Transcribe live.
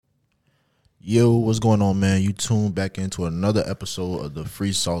Yo, what's going on, man? You tuned back into another episode of the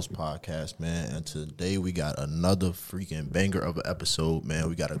Free Sauce Podcast, man. And today we got another freaking banger of an episode, man.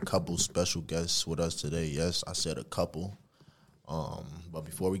 We got a couple special guests with us today. Yes, I said a couple. But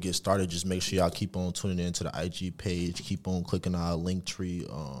before we get started, just make sure y'all keep on tuning in to the IG page. Keep on clicking our link tree.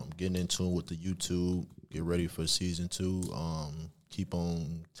 Getting in tune with the YouTube. Get ready for season 2. Keep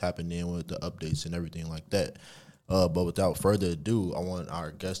on tapping in with the updates and everything like that. But without further ado, I want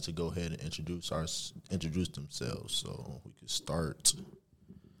our guests to go ahead and introduce themselves, so we can start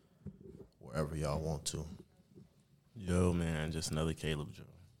wherever y'all want to. Yo, man, just another Caleb Joe.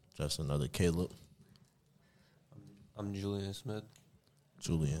 Just another Caleb. I'm Julian Smith.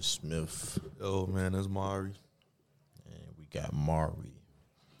 Julian Smith. Yo, man, that's Mari. And we got Mari.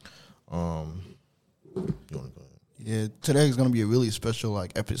 You want to go ahead? Yeah, today is gonna be a really special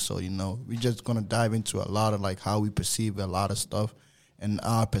episode. We're just gonna dive into a lot of how we perceive a lot of stuff and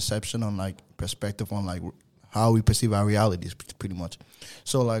our perception on perspective on how we perceive our realities, pretty much.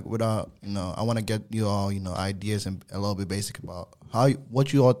 So without I want to get you all ideas and a little bit basic about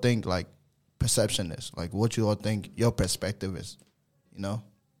what you all think perception is, what you all think your perspective is,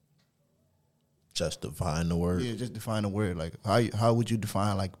 Just define the word. Yeah, just define the word. How would you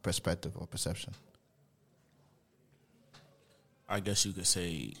define perspective or perception? I guess you could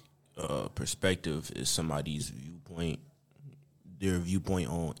say perspective is somebody's viewpoint, their viewpoint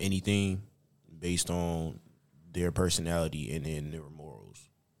on anything based on their personality and then their morals.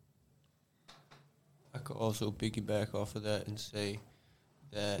 I could also piggyback off of that and say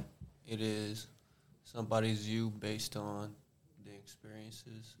that it is somebody's view based on the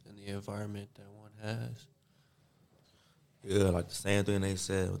experiences and the environment that one has. Yeah, like the same thing they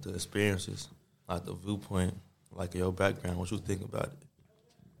said with the experiences, like the viewpoint, like your background, what you think about it.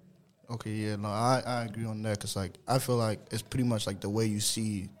 Okay, yeah, no, I agree on that because I feel like it's pretty much the way you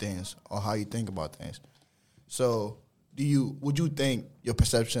see things or how you think about things. So, would you think your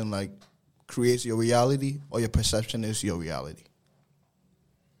perception creates your reality or your perception is your reality?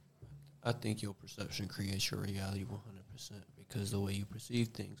 I think your perception creates your reality 100% because the way you perceive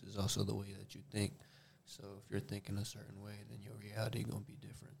things is also the way that you think. So if you're thinking a certain way, then your reality going to be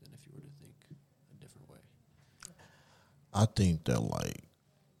different than if you were to think a different way. I think that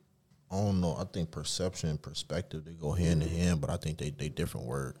I don't know. I think perception and perspective, they go hand in hand, but I think they different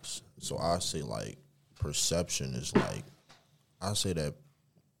words. So I say perception is I say that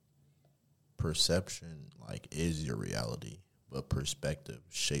perception is your reality, but perspective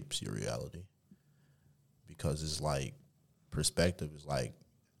shapes your reality. Because it's perspective is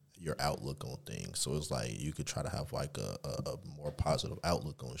your outlook on things. So it's you could try to have a more positive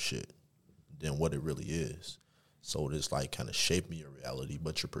outlook on shit than what it really is. So it's kind of shaping your reality,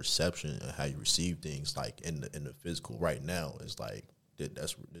 but your perception and how you receive things in the physical right now is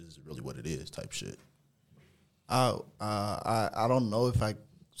this is really what it is type shit. I don't know if I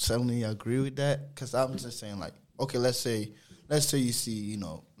suddenly agree with that because I'm just saying okay, let's say you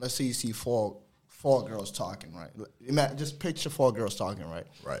see four girls talking, right? Just picture 4 girls talking, right?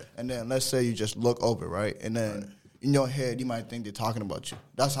 Right. And then let's say you just look over, right? And then in your head you might think they're talking about you.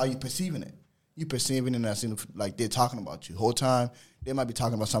 That's how you perceiving it. You perceiving it as they're talking about you. Whole time, they might be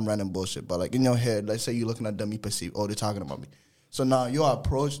talking about some random bullshit. But in your head, let's say you're looking at them, you perceive, they're talking about me. So now your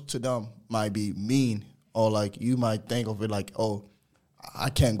approach to them might be mean or you might think of it I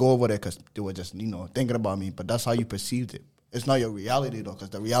can't go over there because they were just, thinking about me. But that's how you perceived it. It's not your reality, though, because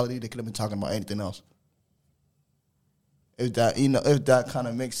the reality, they could have been talking about anything else. If that kind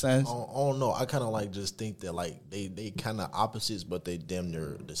of makes sense. I don't know. I kind of just think that they kind of opposites, but they damn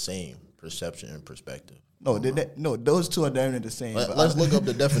near the same. Perception and perspective. No, those two are damn near the same. Let's look up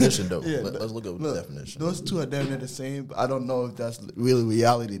the definition, though. Yeah, let's look up the definition. Those two are damn near the same, but I don't know if that's really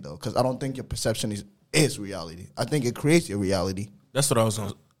reality, though, because I don't think your perception is reality. I think it creates your reality. That's what I was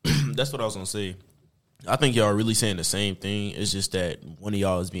gonna say. I think y'all are really saying the same thing. It's just that one of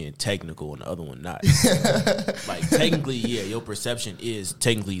y'all is being technical and the other one not. Technically, yeah, your perception is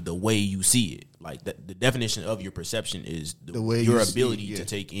technically the way you see it. The definition of your perception is the way your ability to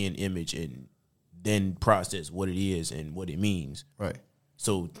take in image and then process what it is and what it means. Right.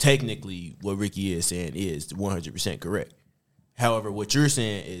 So technically, what Ricky is saying is 100% correct. However, what you're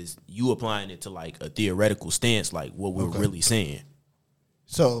saying is you applying it to a theoretical stance, what we're really saying.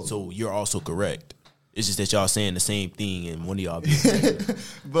 So you're also correct. It's just that y'all saying the same thing and one of y'all be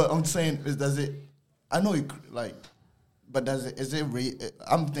But I'm saying, I know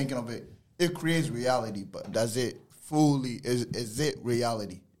I'm thinking of it creates reality, but does it fully, is it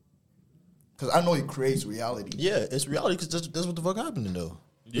reality? Because I know it creates reality. Yeah, it's reality because that's what the fuck happening, though.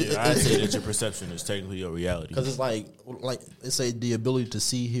 Yeah, I'd say that your perception is technically your reality. Because it's like let's say the ability to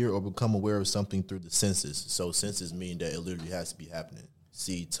see, hear, or become aware of something through the senses. So senses mean that it literally has to be happening.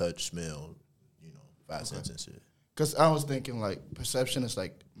 See, touch, smell, five senses and shit. Because I was thinking like perception is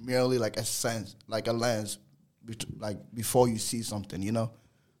like merely like a sense, like a lens, like before you see something,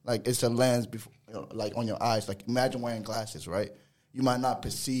 like it's a lens before, like on your eyes. Like imagine wearing glasses, right? You might not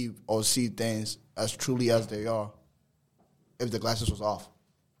perceive or see things as truly as they are if the glasses was off.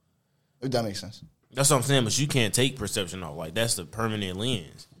 If that makes sense. That's what I'm saying, but you can't take perception off. Like, that's the permanent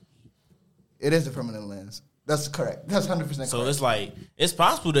lens. It is a permanent lens. That's correct. That's 100% correct. So it's like, it's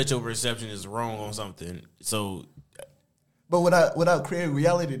possible that your perception is wrong on something. So, but without creating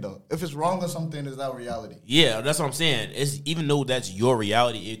reality, though. If it's wrong on something, is that reality? yeah, that's what I'm saying. It's, even though that's your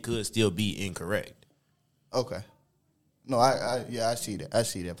reality, it could still be incorrect. Okay. No, I see that. I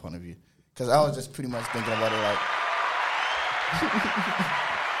see that point of view. Because I was just pretty much thinking about it like...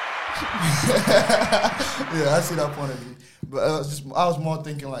 yeah, I see that point of view. But I was more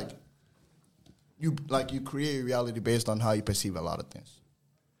thinking like you create reality based on how you perceive a lot of things.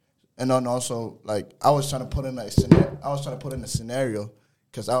 And then also like I was trying to put in a scenario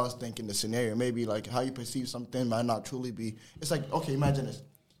because I was thinking the scenario maybe like how you perceive something might not truly be. It's like, okay, imagine this.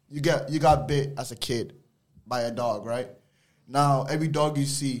 You got bit as a kid by a dog, right? Now every dog you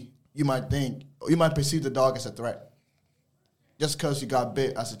see, you might perceive the dog as a threat. Just because you got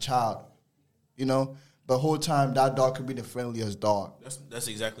bit as a child, but whole time that dog could be the friendliest dog. That's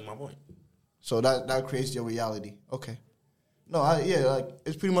exactly my point. So that creates your reality. Okay. No,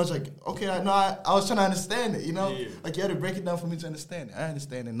 it's pretty much like, okay, I was trying to understand it, Yeah. Like you had to break it down for me to understand it. I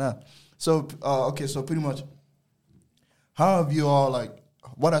understand it now. So, okay, so pretty much, how have you all,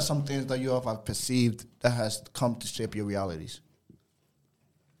 what are some things that you all have perceived that has come to shape your realities?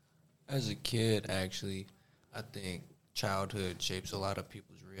 As a kid, actually, I think childhood shapes a lot of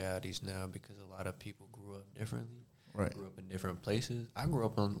people's realities now because a lot of people grew up differently. Right. Grew up in different places. I grew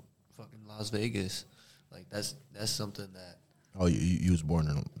up in fucking Las Vegas. Like that's something that. Oh, you was born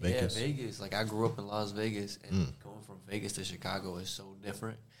in Vegas? Yeah, Vegas. Like I grew up in Las Vegas, and going from Vegas to Chicago is so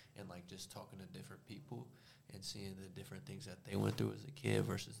different. And like just talking to different people and seeing the different things that they went through as a kid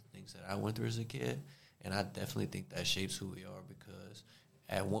versus the things that I went through as a kid. And I definitely think that shapes who we are because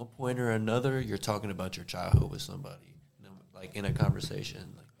at one point or another, you're talking about your childhood with somebody. Like in a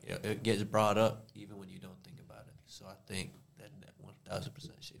conversation, like it gets brought up even when you don't think about it. So I think that 1,000%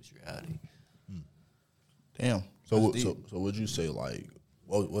 shapes reality. Damn. So would you say like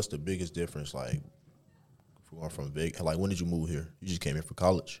what's the biggest difference like from Vegas? Like when did you move here? You just came here for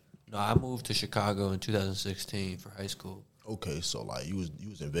college? No, I moved to Chicago in 2016 for high school. Okay, so like you was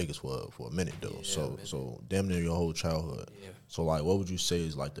in Vegas for a minute though. Yeah, so damn near your whole childhood. Yeah. So like what would you say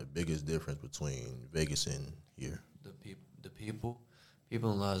is like the biggest difference between Vegas and here?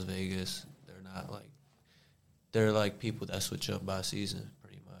 People in Las Vegas, they're like people that switch up by season,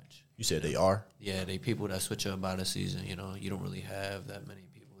 pretty much. You said they are? Yeah, they people that switch up by the season. You don't really have that many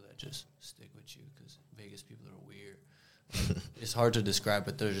people that just stick with you because Vegas people are weird. It's hard to describe,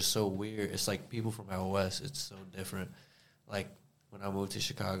 but they're just so weird. It's like people from out west. It's so different. Like when I moved to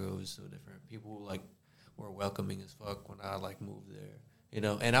Chicago, it was so different. People like were welcoming as fuck when I like moved there.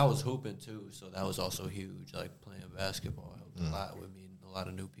 And I was hooping too, so that was also huge. Like playing basketball helped a lot with me and a lot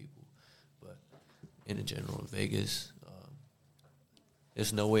of new people. But in general, Vegas,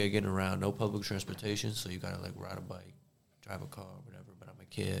 there's no way of getting around. No public transportation, so you gotta like ride a bike, drive a car, or whatever. But I'm a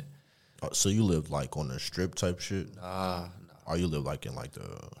kid. So you live like on a strip type shit? Nah. Or you live like in like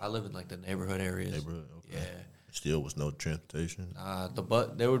the... I live in like the neighborhood areas. Neighborhood, okay. Yeah. Still was no transportation?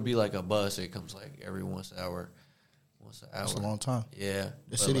 There would be like a bus. It comes like every once an hour. That's a long time. Yeah.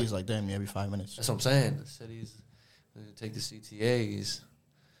 The city's like damn near every 5 minutes. That's what I'm saying. The cities, take the CTAs.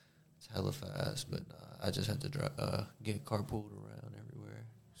 It's hella fast, but I just had to get carpooled around everywhere.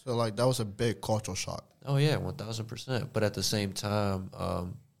 So like that was a big cultural shock. Oh yeah, 1,000%. But at the same time,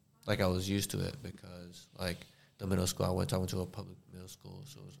 like I was used to it because like the middle school I went to a public middle school,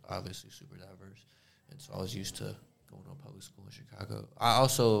 so it was obviously super diverse, and so I was used to going to public school in Chicago.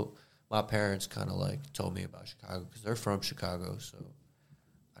 My parents kind of like told me about Chicago because they're from Chicago, so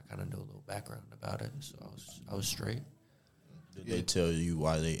I kind of know a little background about it. So I was straight. Did they tell you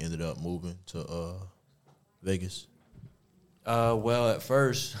why they ended up moving to Vegas? Well, at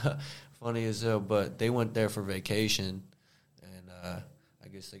first, funny as hell, but they went there for vacation, and I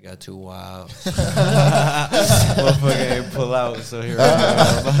guess they got too wild. Motherfucker ain't pull out, so here I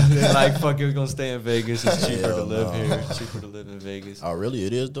am. They're like, fuck it, we're going to stay in Vegas. It's cheaper to live here. It's cheaper to live in Vegas. Oh, really?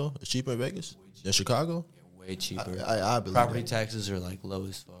 It is, though? It's cheaper in Vegas than Chicago? Yeah, way cheaper. I believe Property that. taxes are, like, low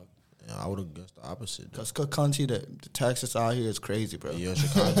as fuck. Yeah, I would have guessed the opposite. Because Cook County, the taxes out here is crazy, bro. Yeah,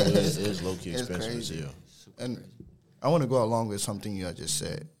 Chicago is low key It's expensive as crazy. hell. And I want to go along with something you just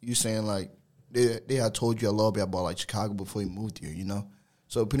said. You saying like they had told you a little bit about like Chicago before you moved here, you know?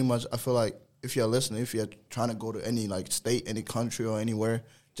 So pretty much I feel like if you're listening, if you're trying to go to any like state, any country or anywhere,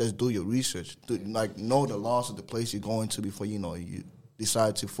 just do your research. Like know the laws of the place you're going to before, you know, you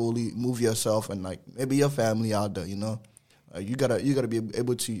decide to fully move yourself and like maybe your family out there, you know? You gotta be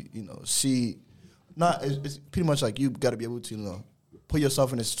able to, you know, see. It's pretty much like you gotta be able to, you know, put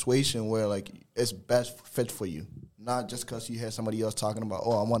yourself in a situation where like it's best fit for you. Not just because you hear somebody else talking about,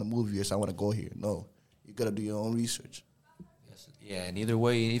 oh, I want to move here, so I want to go here. No, you gotta do your own research. Yes, yeah, and either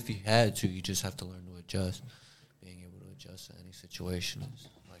way, if you had to, you just have to learn to adjust. Being able to adjust to any situation is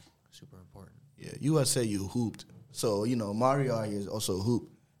like super important. Yeah, you had said you hooped, so you know Mario out here is also a hoop.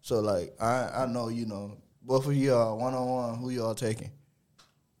 So like I know, you know, both of you are 1-on-1. Who you all taking?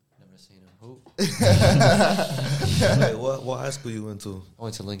 Never seen him hoop. Like, what high school you went to? I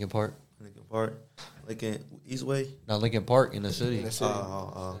went to Lincoln Park. Lincoln Park? Lincoln Eastway? No, Lincoln Park in the city. I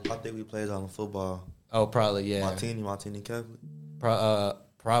think we played on football. Oh, probably, yeah. Martini Catholic.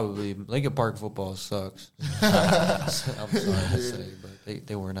 Probably. Lincoln Park football sucks. I'm sorry to say, but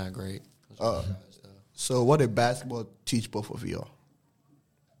they were not great. So what did basketball teach both of y'all?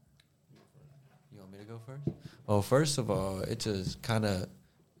 You want me to go first? Well, first of all, it's just kind of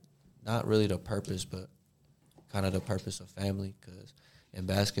not really the purpose, but kind of the purpose of family. Because in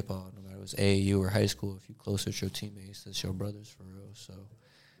basketball, no matter if it's AAU or high school, if you're closer to your teammates, that's your brothers for real. So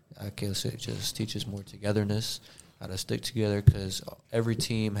I guess it just teaches more togetherness, how to stick together. Because every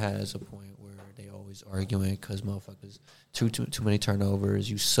team has a point where they always arguing because motherfuckers too many turnovers,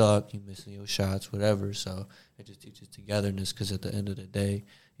 you suck, you missing your shots, whatever. So it just teaches togetherness. Because at the end of the day,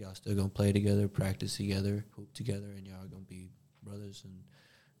 y'all still gonna play together, practice together, hoop together, and y'all gonna be brothers and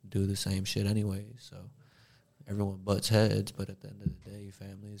do the same shit anyway. So everyone butts heads, but at the end of the day,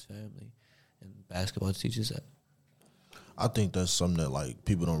 family is family, and basketball teaches that. I think that's something that like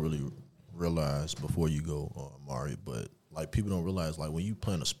people don't really realize before you go, Amari. But like people don't realize like when you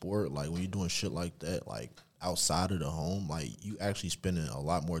playing a sport, like when you're doing shit like that, like outside of the home, like you actually spending a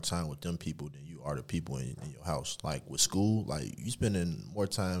lot more time with them people than you are the people in your house. Like with school, like you spending more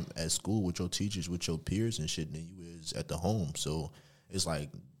time at school with your teachers, with your peers and shit than you is at the home. So it's like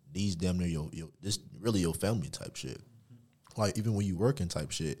these damn near your this really your family type shit. Like even when you working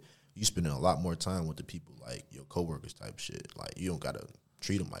type shit, you spending a lot more time with the people like your coworkers type shit. Like you don't gotta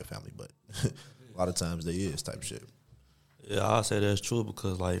treat them like family, but a lot of times they is type shit. Yeah, I say that's true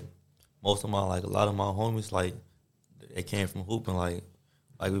because like most of my like a lot of my homies like they came from hooping like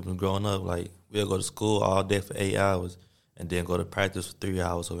we've been growing up like we'll go to school all day for 8 hours and then go to practice for 3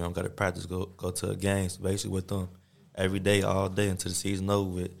 hours so we don't got to practice go to a game so basically with them every day all day until the season over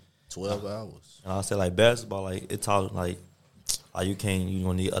with 12 hours. And I say like basketball like it taught like you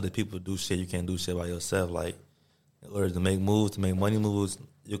don't need other people to do shit. You can't do shit by yourself. Like in order to make moves, to make money moves,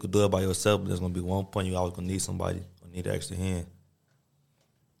 you could do it by yourself, but there's gonna be one point you always gonna need somebody or need an extra hand.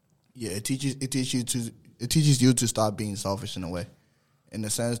 Yeah, it teaches you to stop being selfish in a way, in the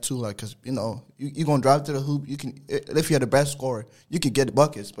sense too, like because you know you gonna drive to the hoop. You can if you're the best scorer, you can get the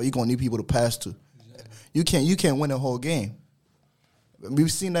buckets, but you are gonna need people to pass to. Exactly. You can't win a whole game.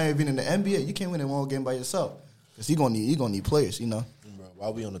 We've seen that even in the NBA. You can't win a whole game by yourself because you gonna need players. You know. Bro,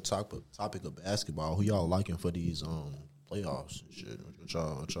 while we on the topic of basketball, who y'all liking for these playoffs and shit?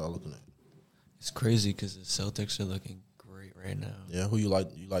 What y'all looking at? It's crazy because the Celtics are looking great right now. Yeah, who you like?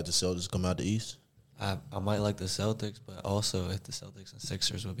 You like the Celtics come out the East? I might like the Celtics, but also if the Celtics and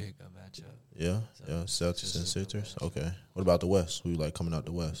Sixers would be a good matchup. Yeah, Celtics and Sixers. Okay. What about the West? Who you like coming out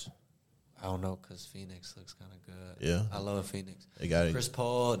the West? I don't know because Phoenix looks kind of good. Yeah, I love Phoenix. They got it. Chris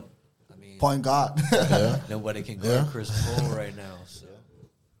Paul. I mean, point guard. Yeah. Nobody can guard Chris Paul right now. So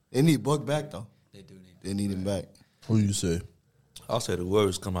they need Book back though. They do need. They need him back. Who you say? I'll say the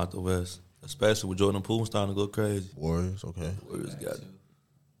Warriors come out the West, especially with Jordan Poole starting to go crazy. Warriors. Okay. Warriors got it.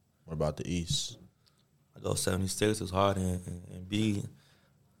 What about the East? I go 76 is hard and B.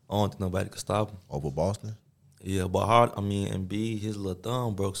 I don't think nobody can stop him. Over Boston? Yeah, but hard. I mean, and B, his little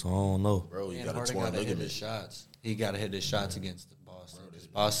thumb broke, so I don't know. Bro, you got got a to torn hit his ligament. shots. He got to hit his shots against the Boston. Because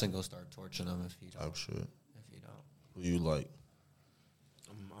Boston gonna start torching him if he don't. Type shit. If he don't. Who you like?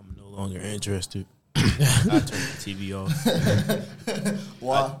 I'm no longer interested. I turned the TV off.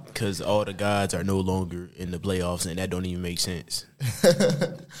 Why? Because all the gods are no longer in the playoffs, and that don't even make sense.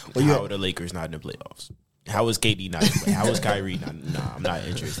 How are the Lakers not in the playoffs? How is KD not in the playoffs? How is Kyrie not? Nah, I'm not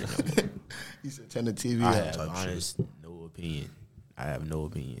interested no more. He said turn the TV I off have type honest shit. no opinion. I have no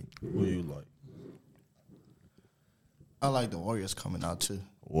opinion. Who you like? I like the Warriors coming out too.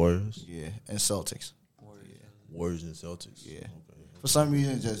 Warriors. Yeah, and Celtics. Warriors and Celtics. Yeah. Okay. For some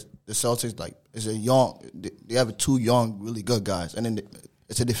reason, just the Celtics they have two young, really good guys, and then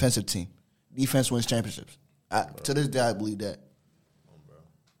it's a defensive team. Defense wins championships. To this day, I believe that.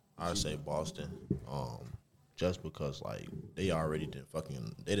 I'd say Boston. Just because like they already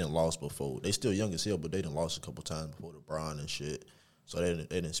didn't lost before. They still young as hell, but they didn't lost a couple times before LeBron and shit. So they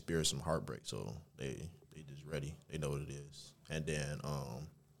didn't experience some heartbreak. So they just ready. They know what it is. And then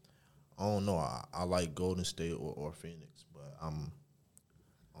I don't know. I like Golden State or Phoenix, but I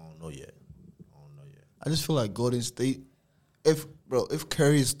don't know yet. I just feel like Golden State. If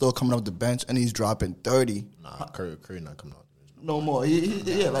Curry is still coming off the bench and he's dropping 30, Curry not coming out. No more.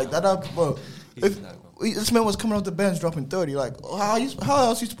 Like that, bro. If this man was coming off the bench dropping 30, like how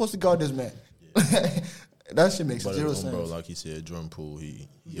else you supposed to guard this man? Yeah. That shit makes zero sense. Bro, like he said, Jordan Poole, he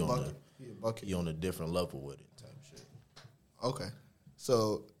on a different level with it type shit. Okay,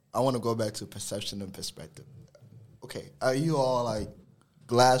 so I want to go back to perception and perspective. Okay, are you all like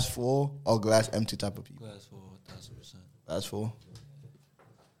glass full or glass empty type of people? Glass full, 1,000%. Glass full.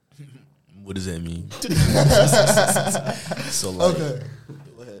 What does that mean?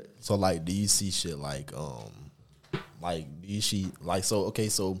 So like, do you see shit like do you see like so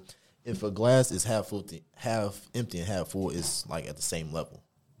if a glass is half empty and half full, it's like at the same level.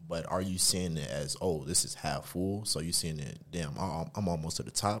 But are you seeing it as, oh, this is half full? So you seeing it, damn, I'm almost to the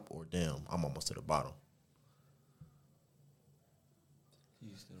top, or damn, I'm almost to the bottom?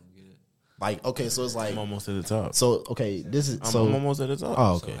 You still don't get it. Like, okay, so it's like I'm almost at the top. So okay, this is I'm almost at the top.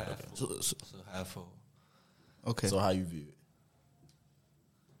 Oh, okay. So half full. Okay. So how you view it?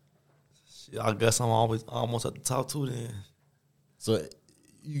 Shit, I guess I'm always almost at the top too. Then. So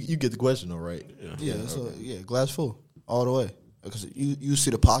you get the question though, right? Yeah. So glass full all the way because you see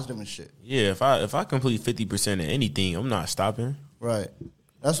the positive and shit. Yeah, if I complete 50% of anything, I'm not stopping. Right.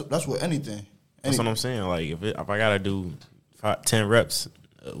 That's with anything. That's what I'm saying. Like if I gotta do 10 reps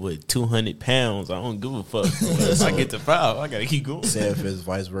with 200 pounds, I don't give a fuck. Once I get to 5, I gotta keep going. Say if it's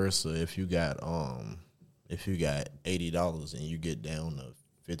vice versa, if you got $80 and you get down to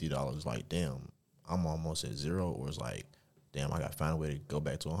 $50, like damn, I'm almost at zero, or it's like damn, I gotta find a way to go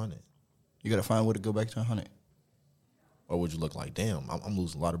back to 100. You gotta find a way to go back to 100. Or would you look like damn, I'm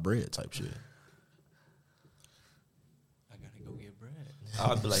losing a lot of bread type shit? I gotta go get bread.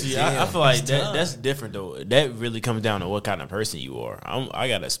 I'd be like, See, damn, I feel like that's different though. That really comes down to what kind of person you are. I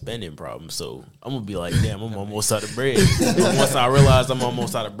got a spending problem, so I'm gonna be like, damn, I'm almost out of bread. But once I realize I'm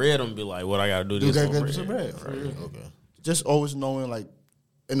almost out of bread, I'm gonna be like, what I gotta do You this gotta for get some bread. Right. Okay. Just always knowing, like,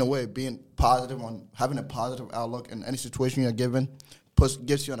 in a way, being positive on having a positive outlook in any situation you're given,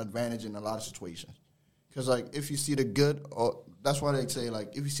 gives you an advantage in a lot of situations. Because like if you see the good, or that's why they say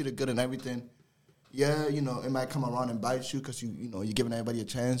like if you see the good in everything, yeah, you know it might come around and bite you because you're giving everybody a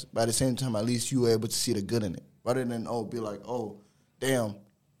chance. But at the same time, at least you were able to see the good in it, rather than be like, oh, damn,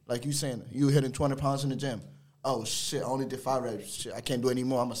 like you saying you hitting 200 pounds in the gym. Oh shit, I only did 5 reps. Shit, I can't do it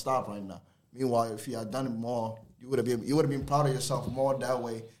anymore. I'm gonna stop right now. Meanwhile, if you had done it more, you would have been proud of yourself more that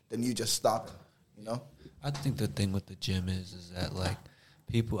way than you just stopping. You know. I think the thing with the gym is that like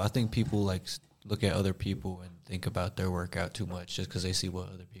I think people like look at other people and think about their workout too much just because they see what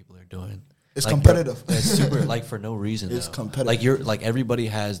other people are doing. It's like, competitive. It's super like for no reason. It's though. competitive. Like everybody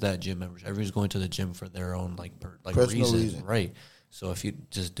has that gym membership. Everybody's going to the gym for their own personal reason, right? So if you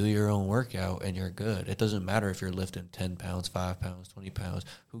just do your own workout and you're good, it doesn't matter if you're lifting 10 pounds, 5 pounds, 20 pounds.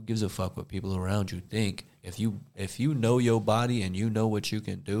 Who gives a fuck what people around you think? If you know your body and you know what you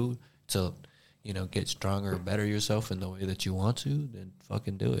can do to get stronger or better yourself in the way that you want to, then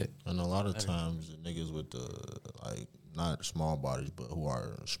fucking do it. And a lot of times, the niggas with the, not small bodies, but who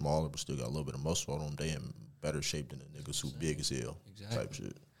are smaller but still got a little bit of muscle on them, they in better shape than the niggas who big as hell type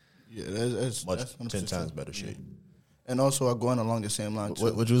shit. Yeah, that's 10 times better shape. And also, going along the same line,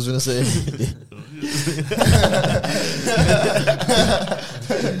 too. What you was going to say?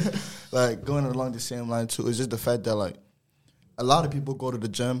 Like, going along the same line, too, is just the fact that, like, a lot of people go to the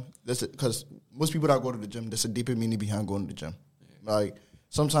gym because most people that go to the gym, there's a deeper meaning behind going to the gym. Like,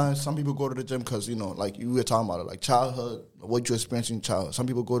 sometimes some people go to the gym because, like you were talking about it, like childhood, what you experienced in childhood. Some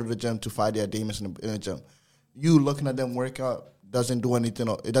people go to the gym to fight their demons in the gym. You looking at them work out doesn't do anything,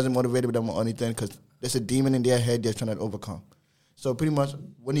 or it doesn't motivate them or anything because there's a demon in their head they're trying to overcome. So pretty much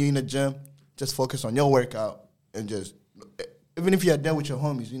when you're in the gym, just focus on your workout and just, even if you're there with your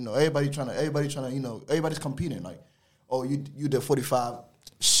homies, everybody's competing. Like, oh, you did 45,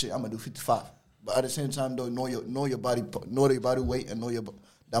 shit, I'm gonna do 55. But at the same time, though, know your body weight and know the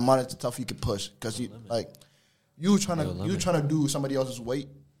amount of stuff you can push. Because you trying to do somebody else's weight,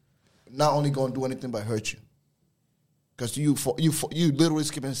 not only gonna do anything but hurt you. because you literally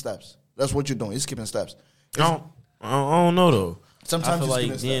skipping steps. That's what you're doing. You're skipping steps. I don't know though. Sometimes I feel you're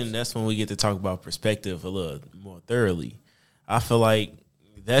like skipping then steps. that's when we get to talk about perspective a little more thoroughly. I feel like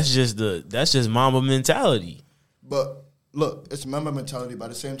that's just mama mentality. But look, it's member mentality. But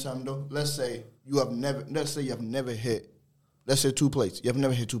at the same time, though, let's say you have never hit. Let's say 2 plates. You have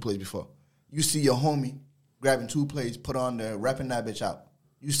never hit 2 plates before. You see your homie grabbing 2 plates, put on there, wrapping that bitch out.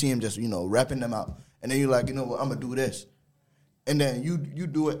 You see him just, wrapping them out. And then you're like, you know what, I'm going to do this. And then you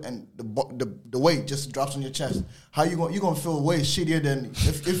do it, and the weight just drops on your chest. How you gonna feel way shittier than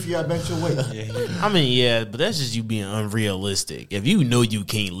if you had bench your weight? I mean, yeah, but that's just you being unrealistic. If you know you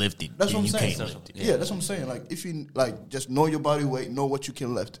can't lift it, That's then what I'm you saying. can't lift it. Yeah, that's what I'm saying. Like, if you just know your body weight, know what you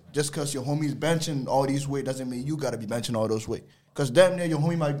can lift. Just because your homie's benching all these weight doesn't mean you gotta be benching all those weight. Because damn near your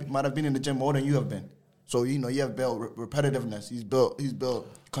homie might have been in the gym more than you have been. So you have built repetitiveness. He's built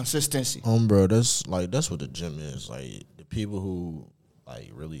consistency. Bro, that's what the gym is. Like the people who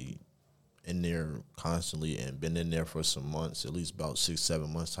really in there constantly and been in there for some months, at least about 6-7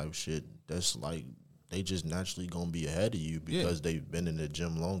 months type shit. That's like they just naturally gonna be ahead of you because they've been in the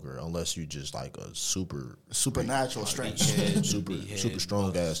gym longer. Unless you just like a supernatural strength, super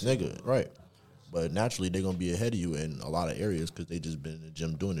strong ass nigga, right? But naturally they're gonna be ahead of you in a lot of areas because they just been in the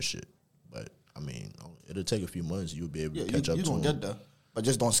gym doing the shit. But I mean, it'll take a few months. You'll be able to catch up you to gonna them. get there, but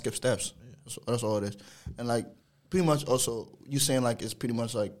just don't skip steps. That's all it is. And like pretty much also you saying like it's pretty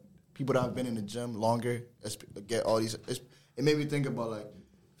much like people that have been in the gym longer get all these. It made me think about like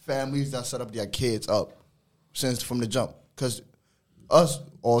families that set up their kids up since from the jump. Because us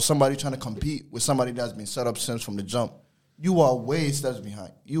or somebody trying to compete with somebody that's been set up since from the jump, you are way steps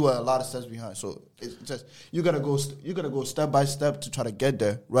behind. You are a lot of steps behind. So it's just you gotta go step by step to try to get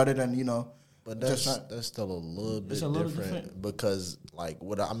there rather than But that's still a little bit different because like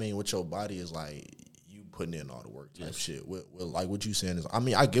with your body is like you putting in all the work type shit. With like what you saying is, I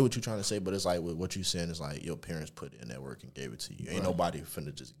mean, I get what you're trying to say, but it's like what you saying is like your parents put in that work and gave it to you. Ain't nobody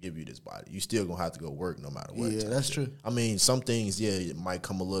finna just give you this body. You still gonna have to go work no matter what. Yeah, that's true. I mean, some things it might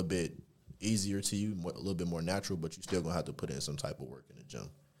come a little bit easier to you, a little bit more natural, but you still gonna have to put in some type of work in the gym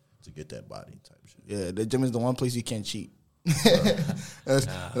to get that body type shit. Yeah, the gym is the one place you can't cheat. It's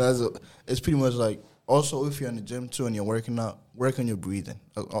pretty much like also if you're in the gym too and you're working out, work on your breathing.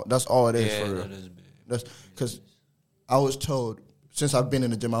 That's all it is for real. That is big. That's because I was told since I've been in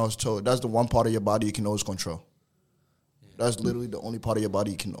the gym, I was told that's the one part of your body you can always control. That's literally the only part of your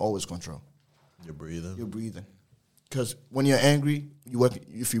body you can always control. You're breathing. You're breathing. Because when you're angry, you work.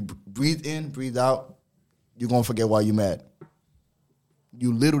 If you breathe in, breathe out, you're gonna forget why you're mad.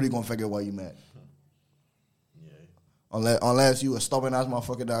 You literally gonna forget why you're mad. Unless you a stubborn ass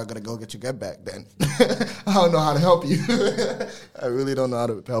motherfucker that I gotta go get your get back, then I don't know how to help you. I really don't know how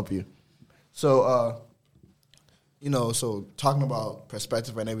to help you. So, so talking about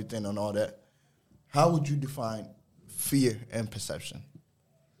perspective and everything and all that, how would you define fear and perception?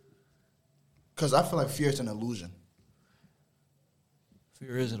 Because I feel like fear is an illusion.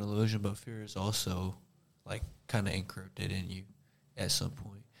 Fear is an illusion, but fear is also like kind of encrypted in you at some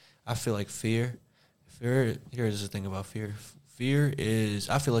point. I feel like fear, here's the thing about fear. Fear is,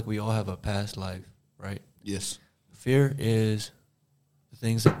 I feel like we all have a past life, right? Yes. Fear is the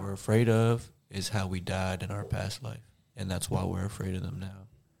things that we're afraid of is how we died in our past life. And that's why we're afraid of them now.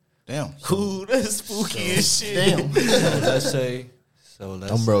 Damn. Ooh, that's spooky as shit. Damn. So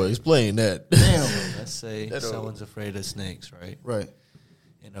let's Bro, explain that. Damn. let's say someone's afraid of snakes, right? Right.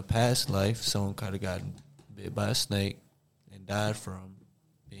 In a past life, someone could have gotten bit by a snake and died from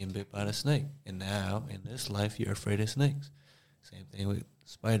being bit by the snake. And now, in this life, you're afraid of snakes. Same thing with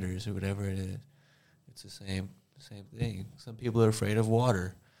spiders or whatever it is. It's the same thing. Some people are afraid of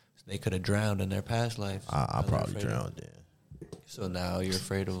water. So they could have drowned in their past life. I probably drowned then. So now you're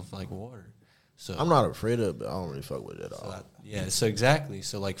afraid of, like, water. So I'm not afraid of it, but I don't really fuck with it at all. So exactly.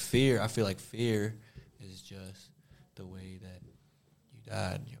 So, like, fear, I feel like fear is just the way that you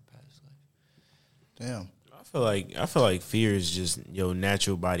died in your past life. Damn. I feel like fear is just your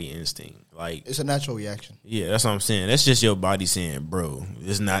natural body instinct. Like It's a natural reaction. yeah, that's what I'm saying. That's just your body saying, bro,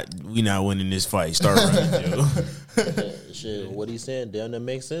 we not winning this fight. Start right, yo. Shit, what he's saying, damn, that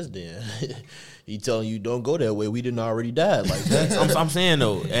makes sense then. He telling you don't go that way. We didn't already die like that. I'm saying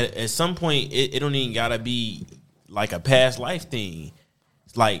though, at some point it don't even gotta be like a past life thing.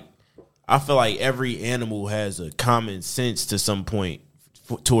 It's like I feel like every animal has a common sense to some point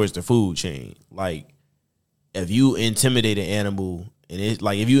towards the food chain. Like if you intimidate an animal and it's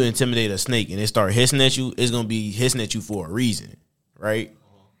like if you intimidate a snake and it start hissing at you, it's gonna be hissing at you for a reason, right?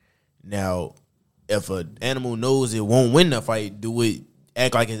 Now, if an animal knows it won't win the fight, do it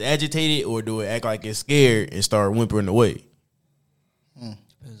act like it's agitated, or do it act like it's scared and start whimpering away?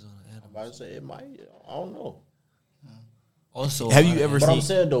 Depends on the animal. I'm about to say it might. I don't know. Also, Have you ever But I'm seen?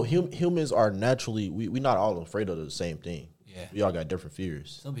 saying though, humans are naturally we not all afraid of the same thing. Yeah. We all got different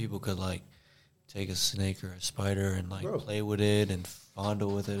fears. some people could like take a snake or a spider and like Bro. play with it and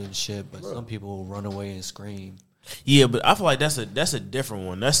fondle with it and shit, but some people will run away and scream. Yeah, but I feel like that's a different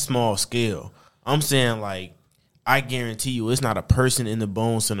one. That's small scale. I'm saying like, I guarantee you, it's not a person in the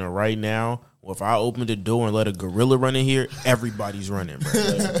bone center right now. Well, if I open the door and let a gorilla run in here, everybody's running, bro.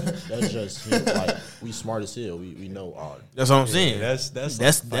 That's just like we smart as hell. We know all. That's what I'm saying. That's That's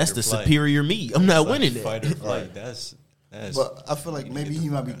fight or the flight. superior me. I'm not Like winning that. fight or flight. That's But I feel like maybe he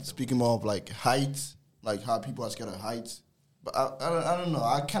might be speaking more of like heights, like how people are scared of heights. But I don't know.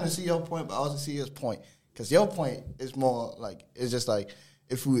 I kind of see your point, but I also see his point. Because your point is more like, it's just like,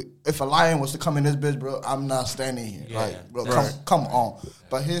 if a lion was to come in this bitch, bro, I'm not standing here. Yeah. Like, bro, Right. come on.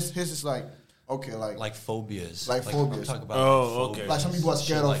 But his is like, okay, like phobias. Like phobias. I'm talking about Oh, phobias, okay. Like some people are shit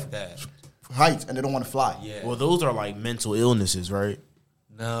scared of- like that. heights and they don't want to fly. Yeah. Well, those are like mental illnesses, right?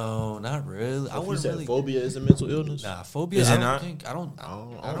 No, not really. I If you wouldn't said really. phobia is a mental illness. Nah, phobia. Is it I don't not? think. I don't.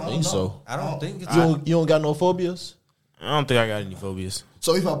 I don't think so. I don't think it's. You don't got no phobias? I don't think I got any phobias.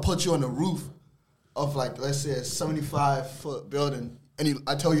 So if I put you on the roof of like, let's say a 75-foot building and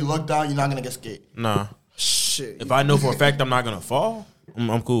I tell you look down, you're not going to get scared. Nah. Shit. If I know for a fact I'm not gonna fall,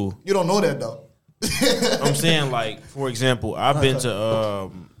 I'm cool. You don't know that though. I'm saying, like, for example, I've been to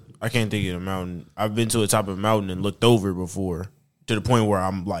I can't think of the mountain. I've been to the top of a mountain and looked over before, to the point where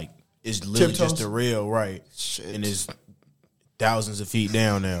I'm like, it's literally Tiptoes? just a rail, right? Shit. And it's thousands of feet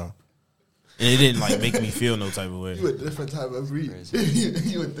down now. And it didn't like make me feel no type of way. You a different type of breed.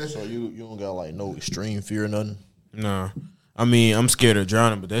 You a different. So you don't got like no extreme fear or nothing? Nah. I mean, I'm scared of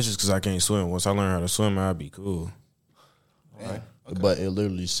drowning, but that's just because I can't swim. Once I learn how to swim, I'll be cool. Right. But it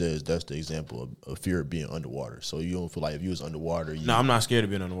literally says that's the example of fear of being underwater. So you don't feel like if you was underwater, No, I'm not scared of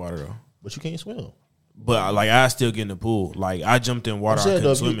being underwater though. but you can't swim. But like, I still get in the pool. Like, I jumped in water I though,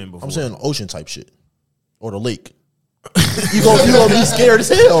 couldn't if swim in before. I'm saying ocean type shit or the lake. you gonna be scared as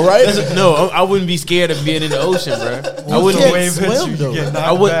hell, right? No, I wouldn't be scared of being in the ocean, bro. I wouldn't. can't wave hits swim, you, though. you get I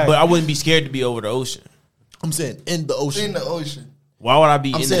knocked would, back. but I wouldn't be scared to be over the ocean. I'm saying in the ocean. In the ocean. Why would I be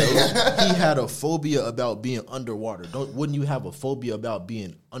I'm in the saying ocean? he had a phobia about being underwater. Wouldn't you have a phobia about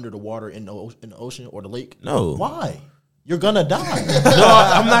being under the water in the ocean or the lake? No. Why? You're gonna die. No,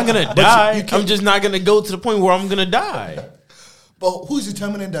 I'm not gonna die. you can't- I'm just not gonna go to the point where I'm gonna die. But who's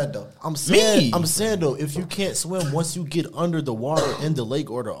determining that though? I'm saying, Me. I'm saying though, if you can't swim, once you get under the water in the lake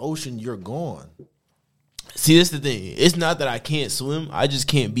or the ocean, you're gone. See, this is the thing. It's not that I can't swim. I just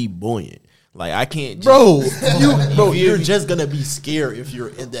can't be buoyant. Like, I can't. Just, You're just gonna be scared if you're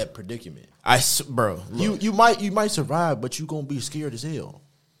in that predicament. bro. Look, You might survive, but you gonna be scared as hell.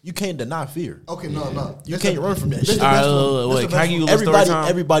 You can't deny fear. Okay, no. You can't run from that shit. all right, wait. Can I give you a little story time?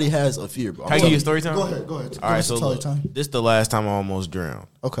 Everybody has a fear, bro. Can I give you a story time? Go ahead. All right, so look, this the last time I almost drowned.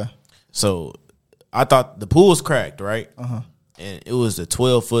 Okay. So I thought the pool was cracked, right? And it was a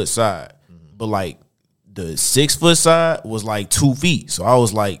 12-foot side, but like the 6-foot side was like 2 feet. So I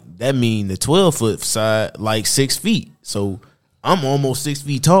was like, that mean the 12-foot side like 6 feet. So I'm almost 6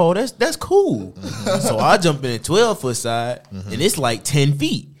 feet tall. That's cool. So I jump in a 12-foot side, and it's like 10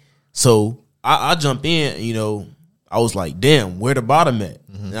 feet. So I jump in, you know, I was like, damn, where the bottom at?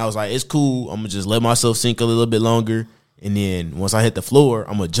 And I was like, it's cool. I'm going to just let myself sink a little bit longer. And then once I hit the floor,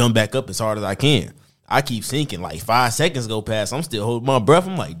 I'm going to jump back up as hard as I can. I keep sinking. Like 5 seconds go past. I'm still holding my breath.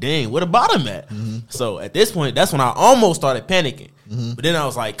 I'm like, dang, where the bottom at? So at this point, that's when I almost started panicking. But then I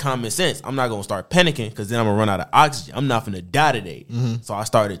was like, common sense. I'm not going to start panicking because then I'm going to run out of oxygen. I'm not going to die today. So I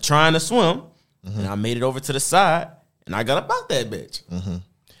started trying to swim, and I made it over to the side, and I got up out that bitch.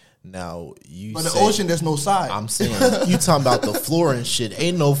 Now you, But the say- ocean, there's no side. I'm saying you talking about the floor and shit.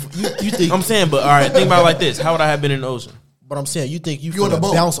 Ain't no you think. I'm saying, but all right, think about it like this. How would I have been in the ocean? But I'm saying you think you You on the gonna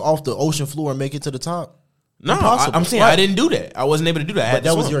boat. bounce off the ocean floor and make it to the top? No, Impossible. I'm saying Right. I didn't do that. I wasn't able to do that. I But had that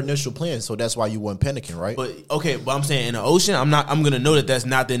to was swim. your initial plan, so that's why you weren't panicking, right? But okay, but I'm saying in the ocean, I'm gonna know that that's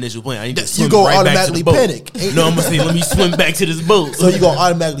not the initial plan. I need to You swim go right back to automatically the boat. panic. No, I'm gonna say, let me swim back to this boat. so you gonna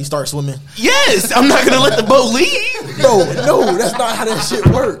automatically start swimming? Yes, I'm not gonna let the boat leave, No, that's not how that shit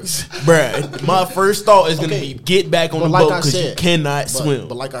works. bruh. My first thought is gonna Okay. be get back on But the like boat I because you said, cannot swim.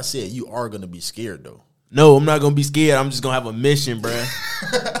 But like I said, you are gonna be scared though. No, I'm not gonna be scared. I'm just gonna have a mission, bruh.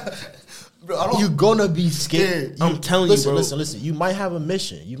 Bro, I don't. You're gonna be scared. I'm telling you, bro. Listen. You might have a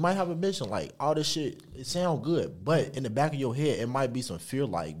mission. Like all this shit, it sound good, but in the back of your head, it might be some fear.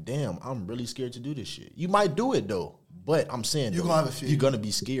 Like, damn, I'm really scared to do this shit. You might do it though, but I'm saying You though, gonna have a fear. You're gonna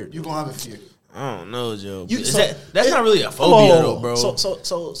be scared. You're gonna have a fear. I don't know, Joe. That's not really a phobia, though, bro. So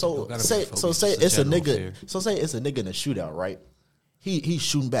gotta say be a phobia, say it's a it's a general nigga. fear. So say it's a nigga in a shootout, right? He's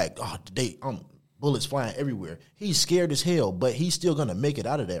shooting back. Oh, today bullets flying everywhere. He's scared as hell, but he's still gonna make it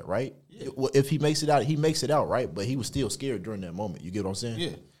out of that, right? If he makes it out, he makes it out, right? But he was still scared during that moment. You get what I'm saying? Yeah.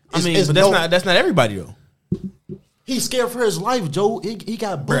 But that's not everybody though. He's scared for his life, Joe. He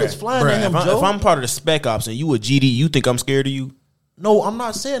got bullets flying at him, if Joe. if I'm part of the spec ops and you a GD, you think I'm scared of you? No, I'm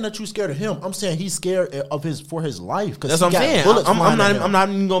not saying that you scared of him. I'm saying he's scared of for his life. That's what I'm saying. I'm not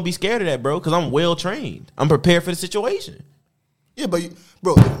even gonna be scared of that, bro, because I'm well trained. I'm prepared for the situation. Yeah, but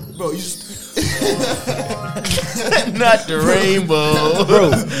bro, you Not the rainbow,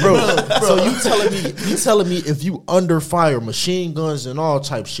 bro. So you telling me if you under fire, machine guns and all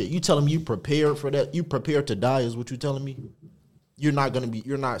type shit, you telling me you prepared for that? You prepared to die is what you telling me? You're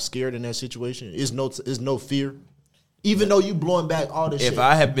not scared in that situation. Is no fear, even though you blowing back all this shit. If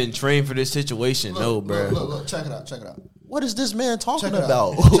I have been trained for this situation, no, bro. Look, check it out. What is this man talking Check it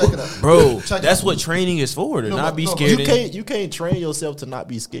about? out. Check it out. Bro, Check it that's out. what training is for, to not be no, scared. You can't train yourself to not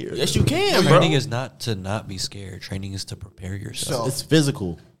be scared. Yes, you can, bro. Training is not to not be scared. Training is to prepare yourself. So- It's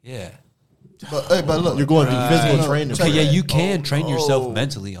physical. Yeah. But look, You're going through physical training. Okay, yeah, you can Oh, train no. yourself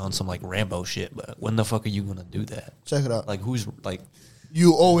mentally on some like Rambo shit, but when the fuck are you gonna do that? check it out. Like who's like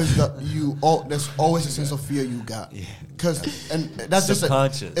there's always a sense of fear you got. Yeah. And that's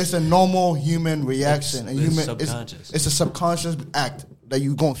Subconscious. it's a normal human reaction. It's subconscious. It's a subconscious act that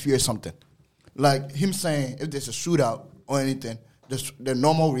you gonna fear something. Like him saying, if there's a shootout or anything, the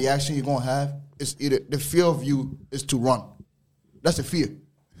normal reaction you're gonna have is either the fear of you is to run. That's a fear,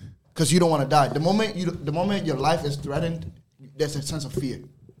 because you don't want to die. The moment your life is threatened, there's a sense of fear.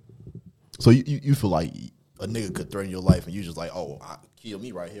 So you feel like a nigga could threaten your life and you just like, kill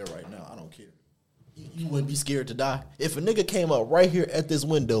me right here, right now. I don't care. You wouldn't be scared to die? If a nigga came up right here at this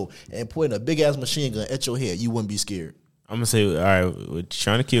window and pointed a big ass machine gun at your head, you wouldn't be scared. I'm gonna say, all right, what you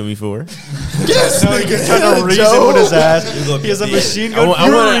trying to kill me for? Yes, nigga. trying to reason with his ass. He has a machine gun. I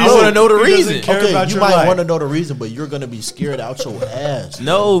want to know the reason. Okay, you might want to know the reason, but you're gonna be scared out your ass.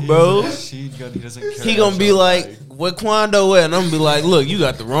 No, bro. machine gun? He doesn't care. He gonna be like, "What Quando at?" And I'm gonna be like, "Look, you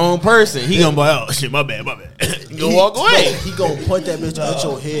got the wrong person." He gonna be like, "Oh shit, my bad." You gonna walk away. He gonna point that bitch at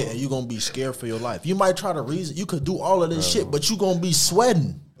your head, and you gonna be scared for your life. You might try to reason. You could do all of this shit, but you gonna be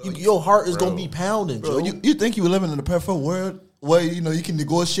sweating. Your heart is gonna be pounding, Bro, Joe. you think you were living in a perfect world where you can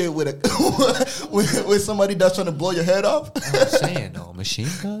negotiate with with somebody that's trying to blow your head off? I'm saying no machine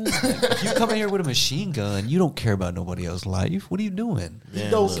gun. Like, if you come in here with a machine gun, you don't care about nobody else's life. What are you doing? You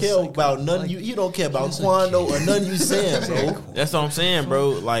don't care about nothing. You don't care about Quando or nothing you saying, bro. That's what I'm saying, bro.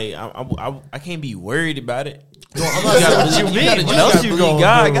 Like I can't be worried about it. No, I'm not saying You gotta believe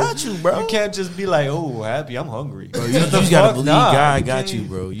God got you, bro. You can't just be like, oh, happy, I'm hungry. Bro, you just gotta believe God got you,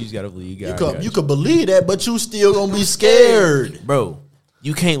 bro. You just gotta believe God got you could believe that, but you still gonna be scared. Bro,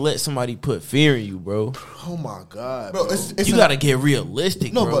 you can't let somebody put fear in you, bro. Oh my God, Bro, bro. it's You gotta get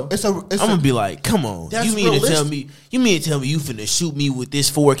realistic, No, bro. but I'm gonna be like, come on. That's You mean to tell realistic. me you finna shoot me with this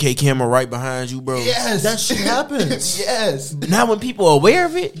 4K camera right behind you, bro? yes, That shit happens. yes. Now when people are aware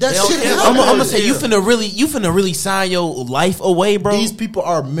of it, That shit I'm happens. gonna say you finna really sign your life away, bro. These people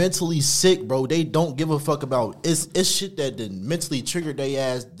are mentally sick, bro. They don't give a fuck about it's shit that done mentally triggered their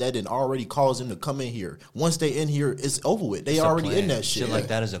ass that done already caused them to come in here. Once they in here, it's over with. They It's a already plan. in that shit. Shit like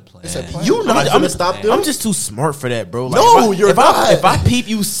that is a plan. It's a plan. You not I'm gonna stop them. I'm just too smart for that, bro. Like, No, you're if not. If I peep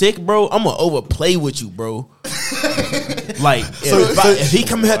you sick, bro, I'm gonna overplay with you, bro. Like, if he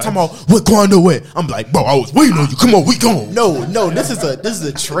come here talking about what Quando at, I'm like, bro, I was waiting on you. Come on, we gone. No, this is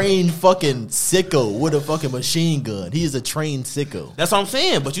a trained fucking sicko with a fucking machine gun. He is a trained sicko. That's what I'm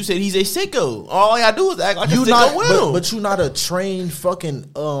saying. But you said he's a sicko. All I gotta do is act like You a sicko not, with him. but you not a trained fucking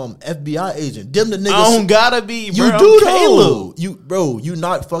FBI agent. Them the niggas. I don't gotta be, bro. you I'm do Caleb. though. You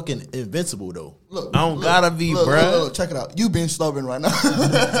not fucking invincible though. Look, I don't gotta be, look, bruh. look, check it out. You being stubborn right now.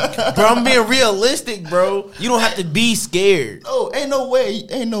 Bro, I'm being realistic, bro. You don't have to be scared. Oh, ain't no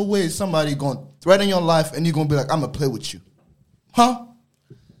way somebody gonna threaten your life and you gonna be like, I'm gonna play with you, huh?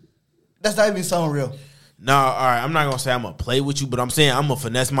 That's not even sound real. Nah, all right. I'm not gonna say I'm gonna play with you, but I'm saying I'm gonna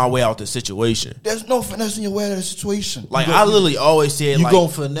finesse my way out the situation. There's no finessing your way out of the situation. Like I literally always said, You like, gonna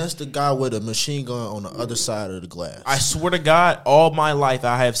finesse the guy with a machine gun on the other side of the glass. I swear to God, all my life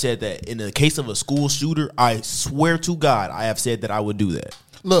I have said that in the case of a school shooter, I swear to God, I have said that I would do that.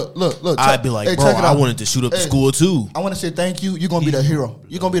 Look. I'd be like, bro, I wanted to shoot up the school too. I want to say thank you. You're gonna be the hero.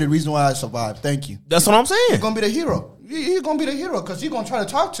 You're gonna be the reason why I survived. Thank you. That's what I'm saying. You're gonna be the hero. You're gonna be the hero because you're gonna try to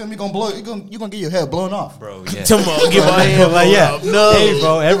talk to him. You're gonna get your head blown off, bro. Yeah. Come on, give my hand Like, yeah. up. No,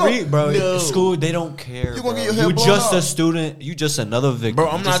 Hey, bro. No. School, they don't care. You gonna bro. get your head You blown just a off. student. You just another victim. bro.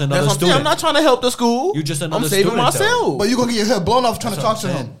 I'm You not. just That's another what I'm saying. student. I'm not trying to help the school. You just another I'm saving student, though. myself. but you're gonna get your head blown off trying to talk to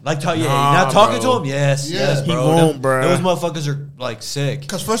him. Like, yeah, Nah, you're not talking bro. to him. Yes, Yeah. yes, He bro. won't, bro. Those motherfuckers are like sick.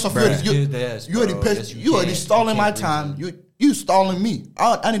 Because first off, Bruh. you Yes, already bro. pissed. Yes, you already can't. stalling You my can't time. breathe. You stalling me.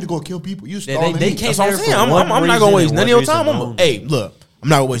 I need to go kill people. You stalling they me. can't- That's what I'm there saying. for I'm one not gonna reason waste and none of one your reason time. alone. Hey, look, I'm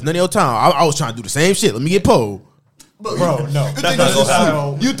not gonna waste none of your time. I was trying to do the same shit. Let me get pulled. Bro, no. You That's think not this is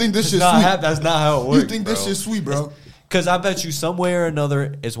how- sweet? You think this is That's sweet? not, that's not how it works. You think this is sweet, bro? Because I bet you somewhere or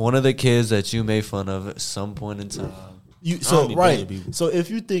another, it's one of the kids that you made fun of at some point in time. You don't so be right. bullying people. So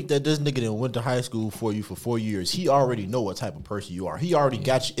if you think that this nigga done went to high school for you for 4 years, he already know what type of person you are. He already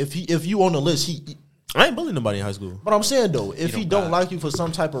got you. If you on the list, I ain't bullying nobody in high school. But I'm saying though, if he don't got like you for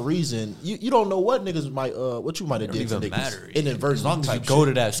some type of reason, you don't know what niggas might what you might have It don't did to even niggas matter. inadvertently. As long as you type go shit.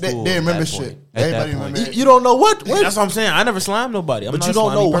 to that school. They at remember that shit. point, at that Everybody point. remember. You don't know what, That's what I'm saying. I never slimed nobody. I'm but not you a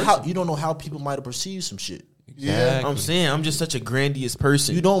don't know slimy how person. you don't know how people might have perceived some shit. Yeah, I'm saying I'm just such a grandiose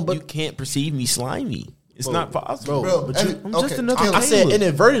person. You don't, but- you can't perceive me slimy. It's not possible, bro. bro. But you, I'm just another I said Caleb.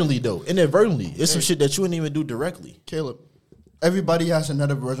 inadvertently though. Inadvertently, it's some shit that you didn't even do directly. Caleb. Everybody has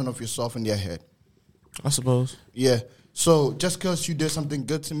another version of yourself in their head. I suppose. Yeah. So just because you did something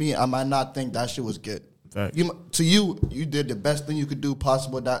good to me, I might not think that shit was good. Facts. You did the best thing you could do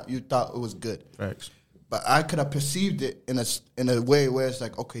possible that you thought it was good. Facts. But I could have perceived it in a way where it's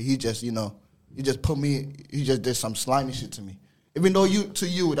like, okay, he just did some slimy shit to me. Even though to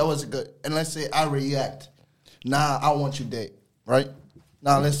you that was good. And let's say I react. Nah, I want you dead. Right?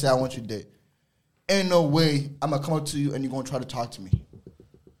 Now let's say I want you dead. Ain't no way I'm gonna come up to you and you're gonna try to talk to me.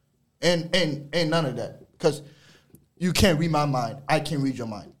 And none of that. Because you can't read my mind. I can't read your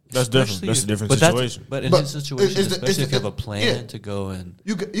mind. That's different. That's a different situation. But in But his situation, it's the- especially if you have a yeah. plan to go and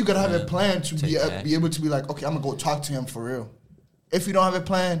You gotta have a plan to Take action. be able to be like, okay, I'm gonna go talk to him for real. If you don't have a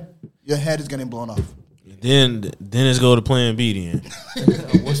plan, your head is getting blown off. Then let's go to Plan B then.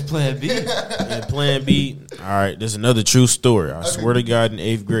 what's plan B? And Plan B. All right, there's another true story. I swear to God, in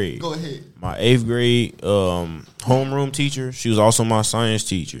 8th grade. Go ahead. My 8th grade homeroom teacher. She was also my science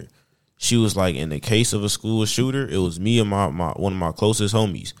teacher. She was like, in the case of a school shooter, it was me and my one of my closest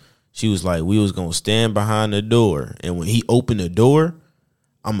homies. She was like, we was gonna stand behind the door, and when he opened the door,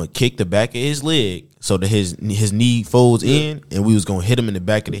 I'm gonna kick the back of his leg so that his knee folds in, and we was gonna hit him in the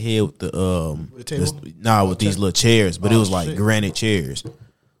back of the head with the table? with these little chairs, but it was like shit. granite chairs.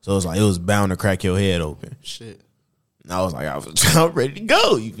 So it was like it was bound to crack your head open. Shit. And I was like, I'm ready to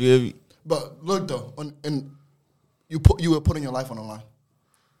go. You feel me? But look though, you were putting your life on the line.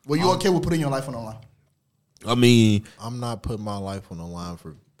 Were you okay with putting your life on the line? I mean, I'm not putting my life on the line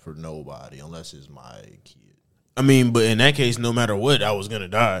for nobody unless it's my kid. but in that case, no matter what, I was gonna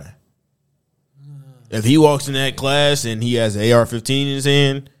die. If he walks in that class and he has an AR-15 in his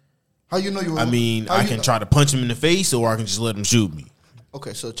hand, How you know you were? I can try to punch him in the face, or I can just let him shoot me.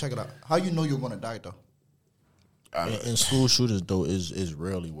 Okay, so check it out. How you know you're gonna die though? And school shooters though is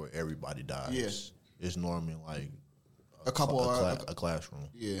rarely where everybody dies. Yes. It's normally like A couple a classroom.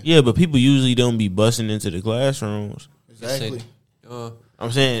 yeah, Yeah, but people usually don't be busting into the classrooms. exactly.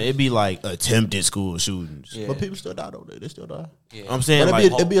 I'm saying it'd be like attempted school shootings. Yeah. But people still die though. They still die. I'm saying But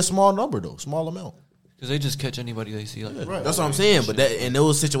like it'd be a small number though, small amount. Because they just catch anybody they see. Like, Right. that's what I'm saying. But that in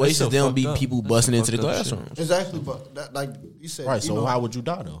those situations, still there don't be fucked up. people That's busting some into the fucked up shit. classrooms. Exactly, but that, like you said, Right. you So know, how would you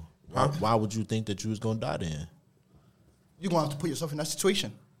die though? Why would you think that you was gonna die then? you're gonna have to put yourself in that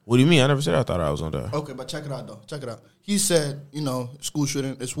situation. What do you mean? I never said I thought I was gonna die. Okay, but check it out though. Check it out. He said, school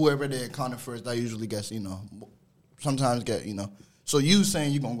shooting is whoever they encounter first that usually gets, sometimes get, So you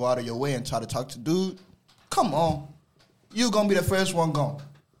saying you're gonna go out of your way and try to talk to dude? Come on, you gonna be the first one gone.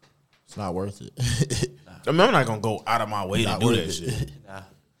 It's not worth it. I mean, I'm not gonna go out of my way to Not do worth that it. shit.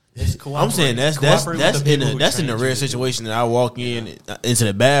 It's I'm saying that's in a rare situation that I walk into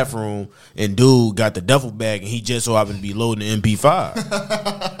the bathroom and dude got the duffel bag and he just so happened to be loading the MP5.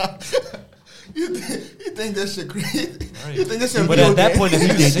 You think that shit crazy? Right. You think that shit? But video at that game? point, if you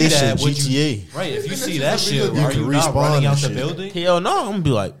think see this that, shit would you, GTA. right? If you see this that is shit, video are game. you You not can running respawn out and the shit. building? Hell no, I'm gonna be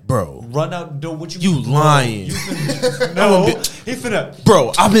like, bro, Run out. Do what you mean, bro? lying. No, he finna.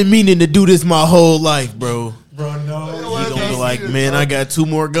 Bro, I've been meaning to do this my whole life, bro. Bro, no. He gonna be like, man, I got 2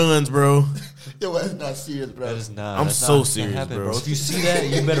 more guns, bro. Yo, that's not serious, bro. That is not. I'm that's so not serious, happen, bro. If you see that,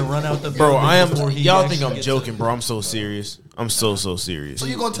 you better run out the Bro, building I am. before he Y'all actually think I'm gets joking, it. bro? I'm so serious. I'm so serious. So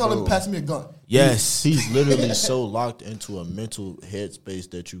you gonna tell him pass me a gun? Yes, He's literally so locked into a mental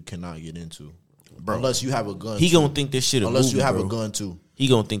headspace that you cannot get into, Bro. Unless you have a gun. he too. gonna think this shit. Unless movie, you have bro. a gun too. he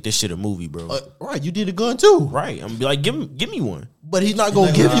gonna think this shit a movie, bro. Right, you did a gun too. Right, I'm gonna be like, give me one. But he's not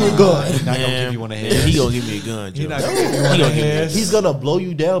gonna give you a gun. He's not gonna Man, give you one of yeah, his. he gonna give me a gun, Joe. He not He gonna give you gonna one give of me a his. He's gonna blow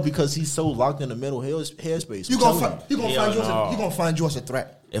you down because he's so locked in the mental headspace. You gonna find you Hell find you as no. you gonna find you as a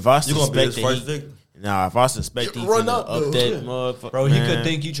threat. If I You gonna be suspect his that first he, victim? nah, if I suspect he Run finna up, up though. that Yeah. motherfucker, Bro, he man. could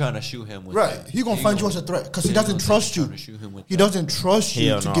think you trying to shoot him with Right. that. He gonna find you as a threat because he he doesn't gonna trust you. try to shoot him with He that. doesn't trust you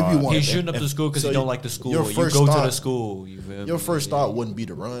Hell to no. give you one. He's shooting up the school because so he don't like the school. your You first go to thought- the school. You feel Your me? first thought wouldn't be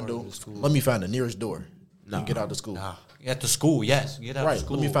to run, though. Let me find the nearest door and get out the school. Nah. At the school, yes. Get out Right. of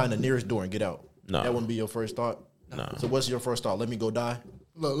school. Let me find the nearest door and get out. No. That wouldn't be your first thought. No. So what's your first thought? Let me go die.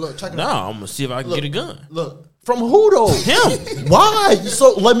 Look, check it No, out. I'm gonna see if I can get a gun. Look, From who though? Him. Why?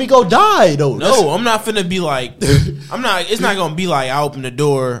 So let me go die though. No, I'm not finna be like. I'm not. It's not gonna be like I open the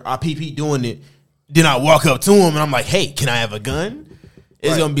door, I PP doing it, then I walk up to him and I'm like, "Hey, can I have a gun?"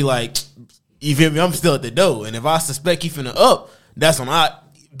 It's gonna be like, you feel me? I'm still at the door, and if I suspect he finna up, that's when I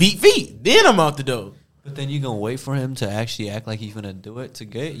beat feet. Then I'm out the door. But then you gonna wait for him to actually act like he's gonna do it to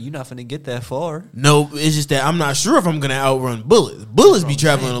get. You're not gonna get that far. No, it's just that I'm not sure if I'm gonna outrun bullets. Bullets be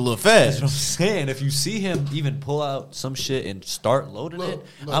traveling a little That's what I'm fast. saying. If you see him even pull out some shit and start loading it,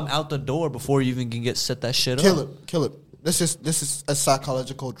 look. I'm out the door before you even can get set that shit kill up. it. This is a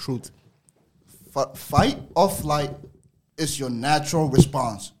psychological truth. Fight or flight is your natural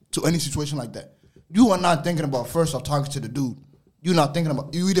response to any situation like that. You are not thinking about first off talking to the dude. You're not thinking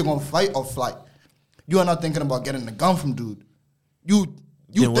about you either gonna fight or flight. You are not thinking about getting the gun from dude. You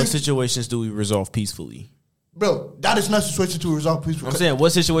Then what think, situations do we resolve peacefully? bro, that is not a situation to resolve peacefully. I'm saying,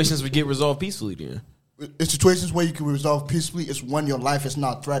 what situations we get resolved peacefully then? It's situations where you can resolve peacefully is when your life is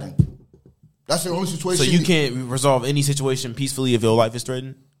not threatened. That's the only situation. So you can't resolve any situation peacefully if your life is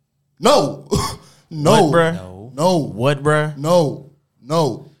threatened? No. No. What, bruh? No. What, bruh?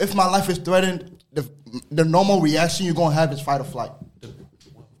 No. If my life is threatened, the normal reaction you're gonna have is fight or flight.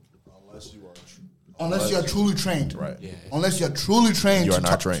 Unless you are truly trained. Right. Yeah. Unless you're truly trained. You are to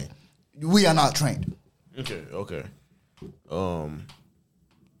not trained. We are not trained. Okay.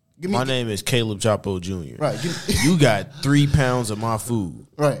 Give me My name is Caleb Chapo Jr. Right. You got 3 pounds of my food.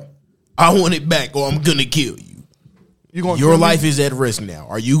 Right. I want it back or I'm gonna kill you. You gonna Your kill me? life is at risk now.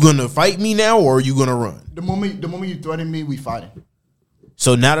 Are you gonna fight me now or are you gonna run? The moment you threaten me, we fighting.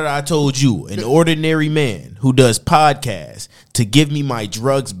 So now that I told you, an ordinary man who does podcasts, to give me my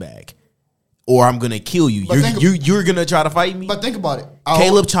drugs back, or I'm gonna kill you. But think- You're gonna try to fight me, But think about it.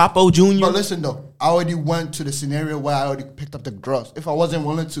 Caleb Chapo Jr. But listen though, I already went to the scenario where I already picked up the drugs. If I wasn't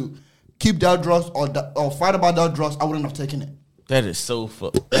willing to keep that drugs or fight about that drugs, I wouldn't have taken it. That is so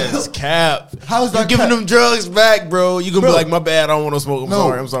That is cap. How is that You giving cap? them drugs back, bro? You gonna Bro. be like, my bad, I don't want to smoke.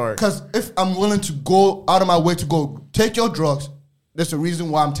 I'm sorry. Because if I'm willing to go out of my way to go take your drugs, there's the reason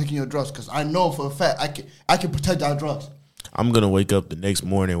why I'm taking your drugs. Because I know for a fact I can protect that drugs. I'm gonna wake up the next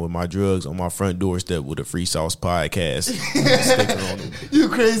morning with my drugs on my front doorstep with a Free Sauce podcast sticker on it. You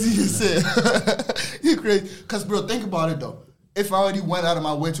crazy, you said. You crazy. Because, bro, think about it, though. If I already went out of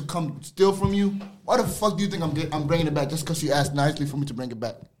my way to come steal from you, why the fuck do you think I'm bringing it back just because you asked nicely for me to bring it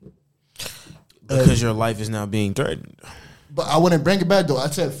back? Because your life is now being threatened. But I wouldn't bring it back, though. I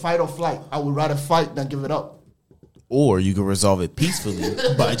said fight or flight. I would rather fight than give it up. Or you can resolve it peacefully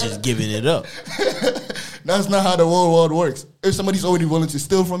by just giving it up. That's not how the world works. If somebody's already willing to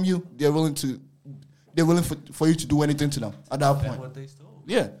steal from you, they're willing for you to do anything to them at that point. What they stole.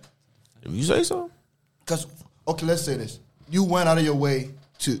 Yeah. If you say so. Because, okay, let's say this. You went out of your way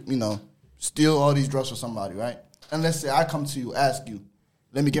to, steal all these drugs from somebody, right? And let's say I come to you, ask you,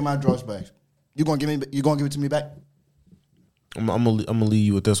 let me get my drugs back. You gonna give it to me back? I'm gonna leave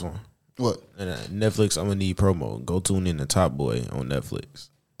you with this one. What? And Netflix, I'm gonna need promo. Go tune in to Top Boy on Netflix.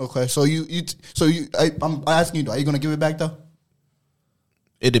 Okay, I'm asking you though, are you gonna give it back though?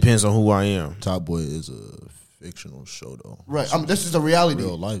 It depends on who I am. Top Boy is a fictional show though. Right. This is the reality.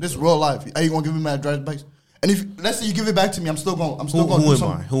 Real life, This is though. real life. Are you gonna give me my drugs back? And if let's say you give it back to me, I'm still gonna Who do am I?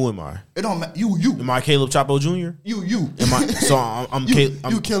 something. Who am I? It don't matter. You. Am I Caleb Chapo Jr.? You. Am I? So I'm You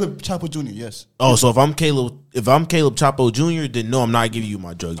Caleb. Caleb Chapo Jr. Yes. Oh, so if I'm Caleb Chapo Jr., then no, I'm not giving you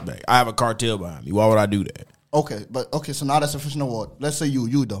my drugs back. I have a cartel behind me. Why would I do that? Okay, so now that's a fictional award. Let's say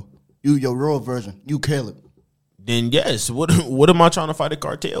you though. You your real version. You Caleb. Then yes. What am I trying to fight a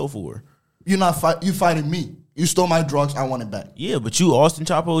cartel for? You fighting me. You stole my drugs. I want it back. Yeah, but you Austin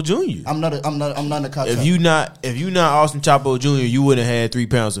Chapo Jr. I'm not a cartel. If you not Austin Chapo Jr., you wouldn't have had 3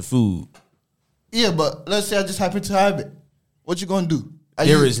 pounds of food. Yeah, but let's say I just happen to have it. What you gonna do?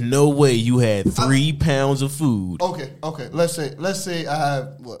 There is no way you had 3 pounds of food. Okay. Let's say I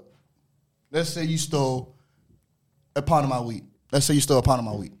have what? Let's say you stole a pound of my wheat.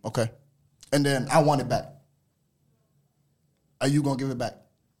 Okay, and then I want it back. are you gonna give it back?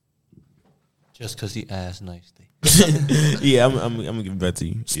 Just because he asked nicely. Yeah, I'm gonna give it back to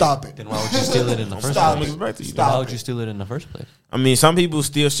you. Stop it. Then why would you steal it in the first Stop place? I'm gonna give it back to you. Then why Stop would it. you steal it in the first place? I mean, some people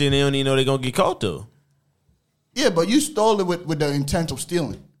steal shit and they don't even know they're gonna get caught though. Yeah, but you stole it with the intent of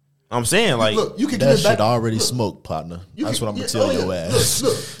stealing. I'm saying like Look, you can That give it back. shit already smoked, partner. You That's can- what I'm gonna yeah, tell oh, your yeah. ass.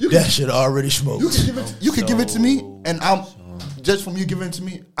 Look, you That shit already smoked. You can give it to me, and I'm just from you giving it to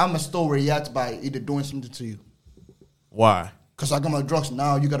me, I'm a still react by either doing something to you. why? Cause I got my drugs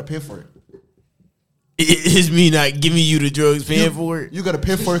now, you gotta pay for it. It's me not giving you the drugs, paying for it. You gotta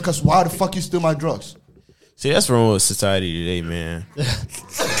pay for it. Cause why the fuck you steal my drugs? See, that's wrong with society today, man.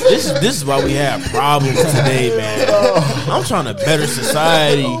 This is why we have problems today, man. I'm trying to better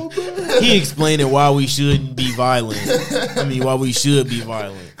society. He explaining why we shouldn't be violent. I mean, why we should be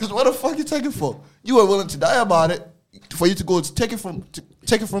violent. Cause what the fuck you take it for? You were willing to die about it for you to go take it from At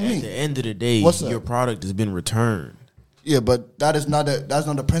the me. end of the day, What's up? your product has been returned. Yeah, but that's not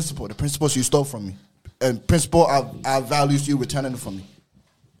the principle. The principle is you stole from me, and principle I values you returning it from me.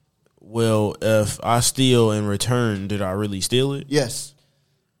 Well, if I steal and return, did I really steal it? Yes,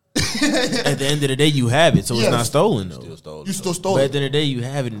 At the end of the day, you have it, so Yes. it's not stolen though. Still stole you it. still stole But at it. the end of the day, you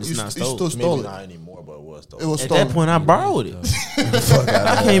have it and it's You not st- you stolen. still Maybe stole it. not anymore, but it was It stolen. was At stolen. that point, I borrowed it.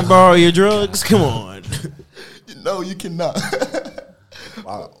 I can't borrow your drugs. Come on. No, you cannot.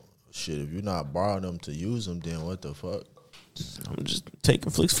 Wow. Shit, if you're not borrowing them to use them, then what the fuck? I'm just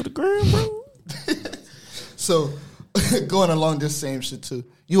taking flicks for the gram, bro. So, going along this same shit too,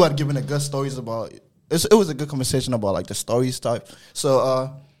 you had given a good stories about it was a good conversation about like the stories type.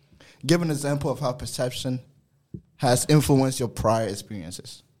 So, give an example of how perception has influenced your prior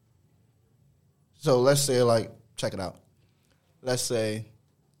experiences. So let's say like check it out. Let's say,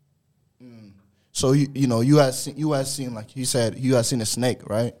 so you had seen like you said you had seen a snake,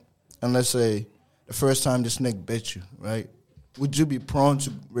 right? And let's say the first time the snake bit you, right? Would you be prone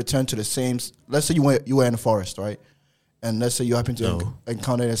to return to the same? Let's say you were in the forest, right? And let's say you happen to No.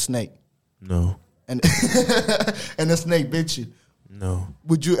 encounter a snake, No, and and the snake bit you. no,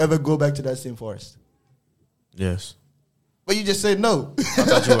 Would you ever go back to that same forest? yes. But you just said no. I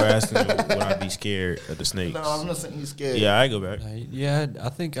thought you were asking me, would I be scared of the snakes? No, I'm not saying you're scared. Yeah, I go back. Yeah, I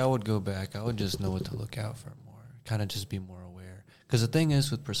think I would go back. I would just know what to look out for more. Kind of just be more aware. Because the thing is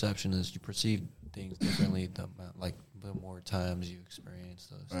with perception is you perceive things differently the more times you experience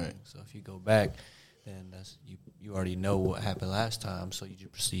those Right. things. So if you go back, then that's you already know what happened last time, so you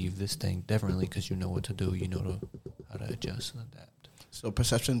just perceive this thing differently because you know what to do. You know how to adjust and adapt. So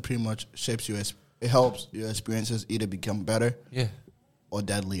perception pretty much shapes you. It helps your experiences either become better Yeah, or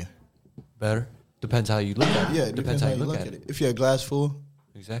deadlier. better. Depends how you look at it. Yeah, it depends how you look at it. If you're a glass full,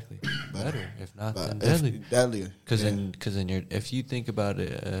 Exactly. Better. If not, but then if deadly. deadlier. Because yeah. then if you think about it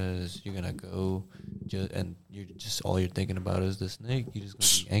as you're gonna go, and you're just all you're thinking about is the snake, you're just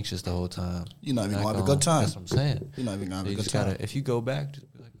gonna be anxious the whole time. You're not even Not gonna have a good time. That's what I'm saying. You're not even gonna have So a you good just time. gotta, if you go back,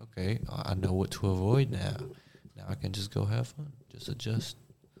 just be like, okay, I know what to avoid now. Now I can just go have fun, just adjust.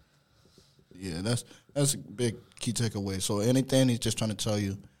 Yeah, that's a big key takeaway. So anything he's just trying to tell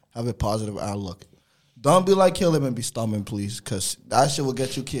you, have a positive outlook. Don't be like Caleb and be stubborn, please, because that shit will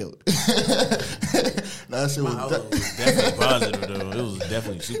get you killed. That shit My will. outlook was definitely positive, though. It was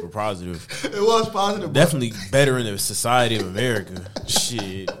definitely super positive. It was positive. Definitely better in the society of America.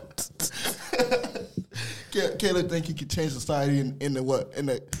 Shit. Caleb think he could change society in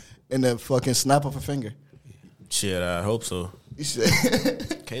the fucking snap of a finger. Shit, I hope so. He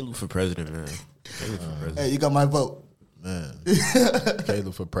said, Caleb for president, man. Caleb for president. "Hey, you got my vote." Man,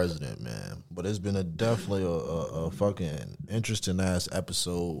 Caleb for president, man. But it's been definitely a fucking interesting ass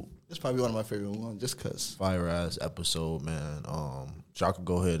episode, It's probably one of my favorite ones, just cause. fire ass episode, man. Y'all could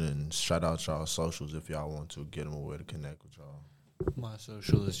go ahead and shout out y'all socials if y'all want to get them a way to connect with y'all. My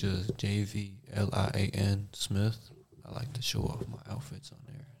social is just JVLIAN Smith. I like to show off my outfits on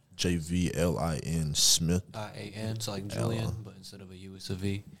there. JVLIN Smith IAN, so like Julian, but instead of a U, it's a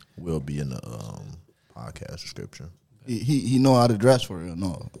V. will be in the podcast description. He know how to dress for real.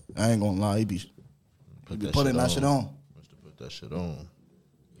 No, I ain't gonna lie. He be putting that shit on. Must have put that shit on.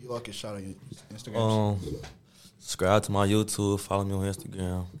 You all can shout out your Instagram. Subscribe to my YouTube. Follow me on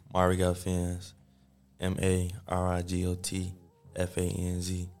Instagram. Mari Got Fans.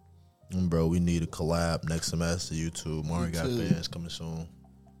 MARIGOTFANZ. Bro, we need a collab next semester. YouTube, Mari got too. fans coming soon.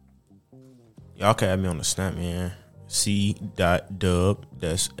 Y'all can add me on the Snap, man. C.dub,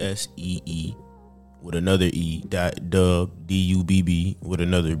 that's SEE, with another E, .dub, DUBB, with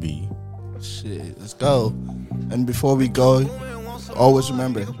another B. Shit, let's go. And before we go, always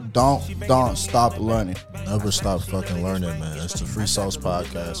remember, don't stop learning. Never stop fucking learning, man. It's the Free Sauce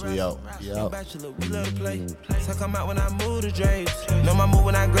Podcast. We out. So come out when I move the drapes. Know my move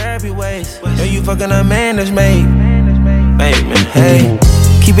when I grab your waist. Know you fucking a man that's made. Hey.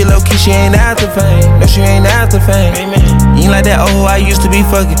 Keep it low key, she ain't after fame. No, she ain't after fame. You ain't like that old I used to be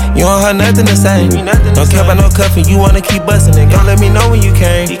fucking. You don't have nothing the same. Don't care about no cuffing, you wanna keep busting it. Don't let me know when you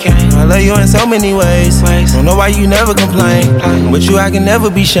came. I love you in so many ways. Don't know why you never complain. With you, I can never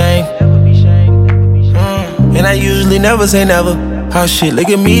be shamed. And I usually never say never. Oh shit, look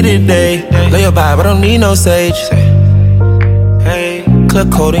at me today. Lay your vibe, I don't need no sage. Hey, club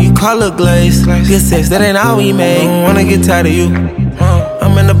cold and you call it glaze. Good sex, that ain't all we made. Wanna get tired of you.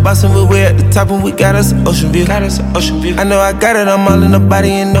 I'm in the box and we're at the top and we got us an ocean view. I know I got it, I'm all in the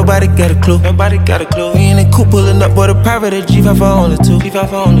body and nobody got a clue. We in the coupe pulling up, boy, the private at G5 for only two.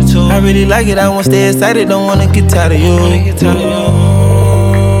 I really like it, I wanna stay excited, don't wanna get tired of you. Wanna get tired of you.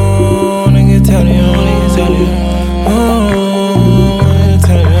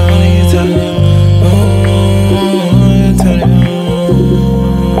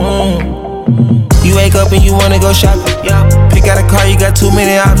 You wake up and you wanna go shopping. Pick out a car, you got too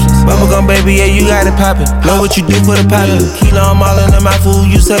many options. Bubblegum baby, yeah, you got it poppin'. Know what you do for the poppin'. Kilo, I'm all in my food,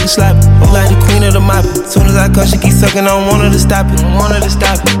 you suckin' sloppin'. I'm like the queen of the moppin'. Soon as I come, she keep suckin', I don't want her to stop it.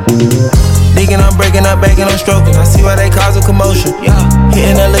 Digging, I'm breaking up, backing, I'm stroking. I see why they cause a commotion.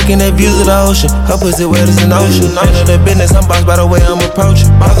 Hitting her, looking at views of the ocean. Her pussy wet as an ocean. Into the business, I'm bossed by the way I'm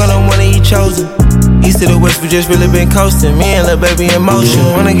approaching. I'm gonna wanna eat chosen. East to the west, we just really been coasting. Me and lil' baby in motion.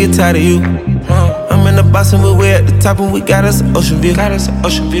 Wanna get tired of you. I'm in the box and we're at the top and we got us an ocean view.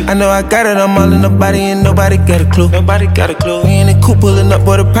 I know I got it, I'm all in the body and nobody got a clue. We in the coupe pulling up,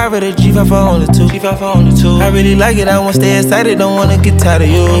 boy, the private at G5 for only two. I really like it, I wanna stay excited, don't wanna get tired of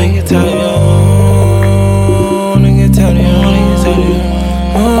you. Wanna get tired of you.